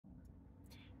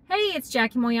Hey, it's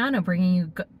Jackie Moyano bringing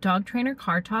you Dog Trainer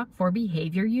Car Talk for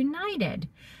Behavior United.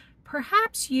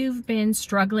 Perhaps you've been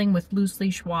struggling with loose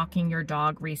leash walking your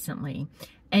dog recently,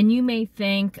 and you may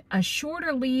think a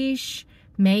shorter leash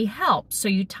may help. So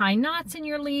you tie knots in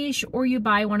your leash or you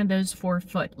buy one of those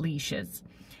 4-foot leashes.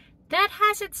 That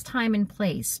has its time and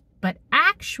place, but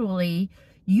actually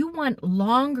you want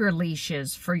longer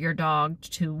leashes for your dog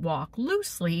to walk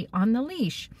loosely on the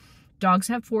leash. Dogs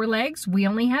have 4 legs. We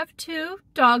only have 2.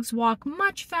 Dogs walk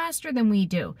much faster than we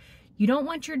do. You don't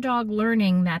want your dog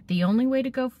learning that the only way to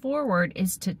go forward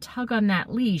is to tug on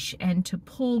that leash and to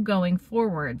pull going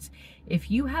forwards.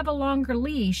 If you have a longer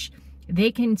leash,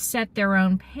 they can set their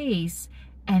own pace,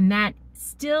 and that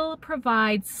still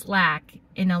provides slack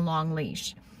in a long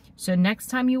leash. So next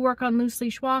time you work on loose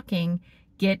leash walking,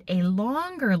 get a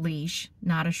longer leash,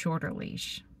 not a shorter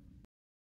leash.